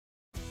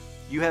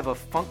You have a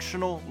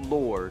functional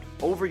Lord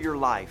over your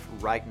life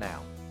right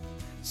now.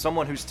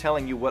 Someone who's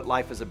telling you what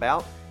life is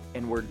about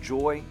and where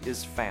joy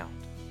is found.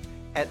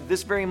 At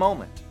this very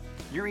moment,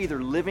 you're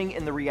either living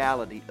in the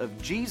reality of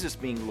Jesus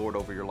being Lord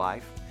over your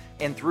life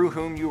and through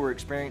whom you are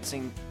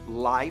experiencing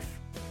life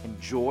and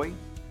joy,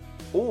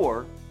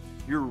 or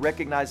you're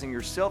recognizing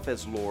yourself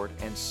as Lord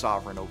and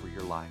sovereign over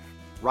your life.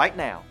 Right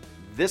now,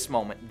 this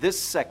moment, this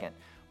second,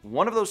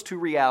 one of those two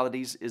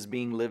realities is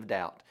being lived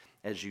out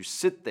as you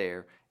sit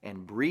there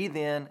and breathe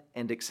in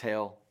and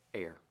exhale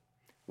air.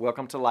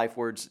 Welcome to Life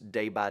Words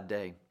Day by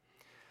Day.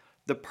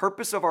 The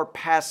purpose of our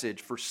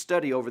passage for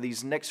study over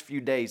these next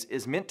few days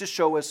is meant to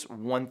show us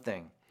one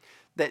thing,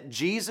 that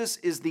Jesus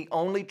is the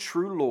only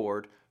true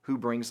Lord who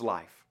brings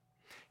life.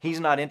 He's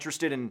not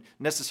interested in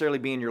necessarily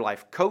being your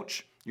life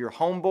coach, your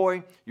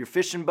homeboy, your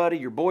fishing buddy,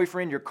 your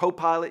boyfriend, your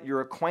co-pilot, your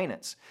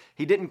acquaintance.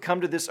 He didn't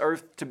come to this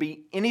earth to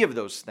be any of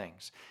those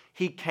things.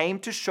 He came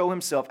to show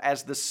himself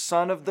as the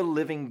Son of the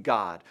living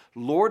God,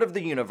 Lord of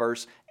the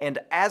universe, and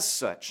as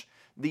such,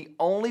 the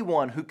only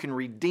one who can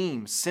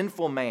redeem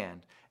sinful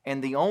man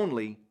and the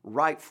only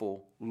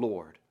rightful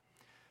Lord.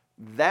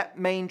 That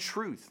main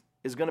truth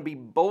is going to be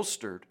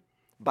bolstered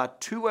by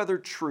two other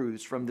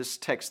truths from this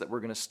text that we're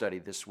going to study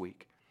this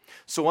week.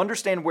 So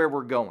understand where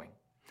we're going.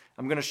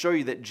 I'm going to show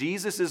you that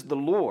Jesus is the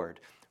Lord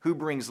who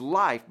brings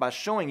life by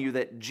showing you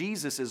that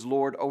Jesus is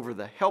Lord over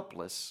the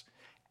helpless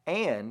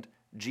and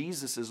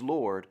Jesus is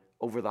Lord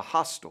over the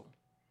hostile.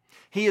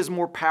 He is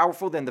more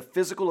powerful than the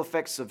physical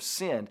effects of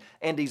sin,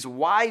 and He's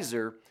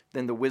wiser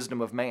than the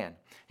wisdom of man.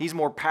 He's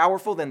more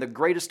powerful than the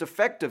greatest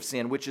effect of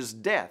sin, which is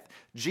death.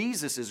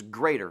 Jesus is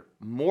greater,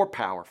 more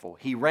powerful.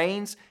 He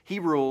reigns, He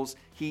rules,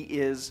 He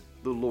is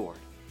the Lord.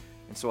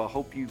 And so I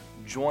hope you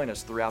join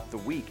us throughout the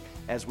week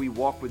as we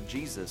walk with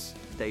Jesus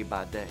day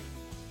by day.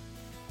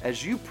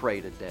 As you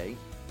pray today,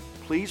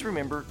 please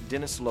remember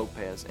Dennis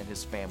Lopez and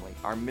his family,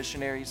 our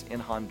missionaries in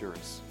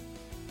Honduras.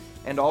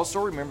 And also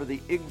remember the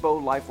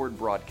Igbo Life Word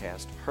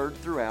broadcast heard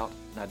throughout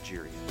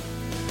Nigeria.